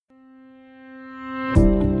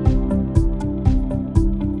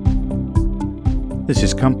This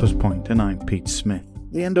is Compass Point, and I'm Pete Smith.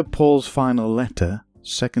 The end of Paul's final letter,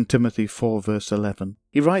 2 Timothy 4 verse 11,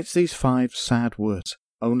 he writes these 5 sad words: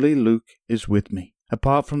 "Only Luke is with me."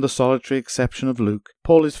 Apart from the solitary exception of Luke,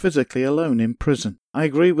 Paul is physically alone in prison. I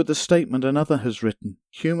agree with the statement another has written: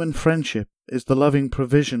 human friendship is the loving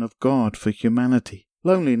provision of God for humanity.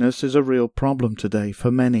 Loneliness is a real problem today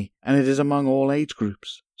for many, and it is among all age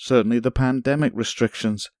groups. Certainly the pandemic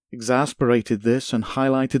restrictions exasperated this and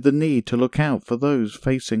highlighted the need to look out for those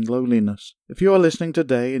facing loneliness. If you are listening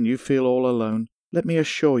today and you feel all alone, let me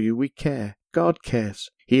assure you we care. God cares.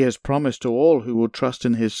 He has promised to all who will trust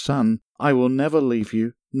in His Son, "I will never leave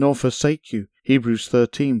you nor forsake you." Hebrews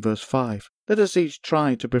 13 verse 5. Let us each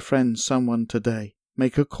try to befriend someone today.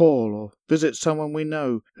 Make a call or visit someone we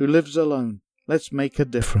know who lives alone. Let's make a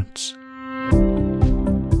difference.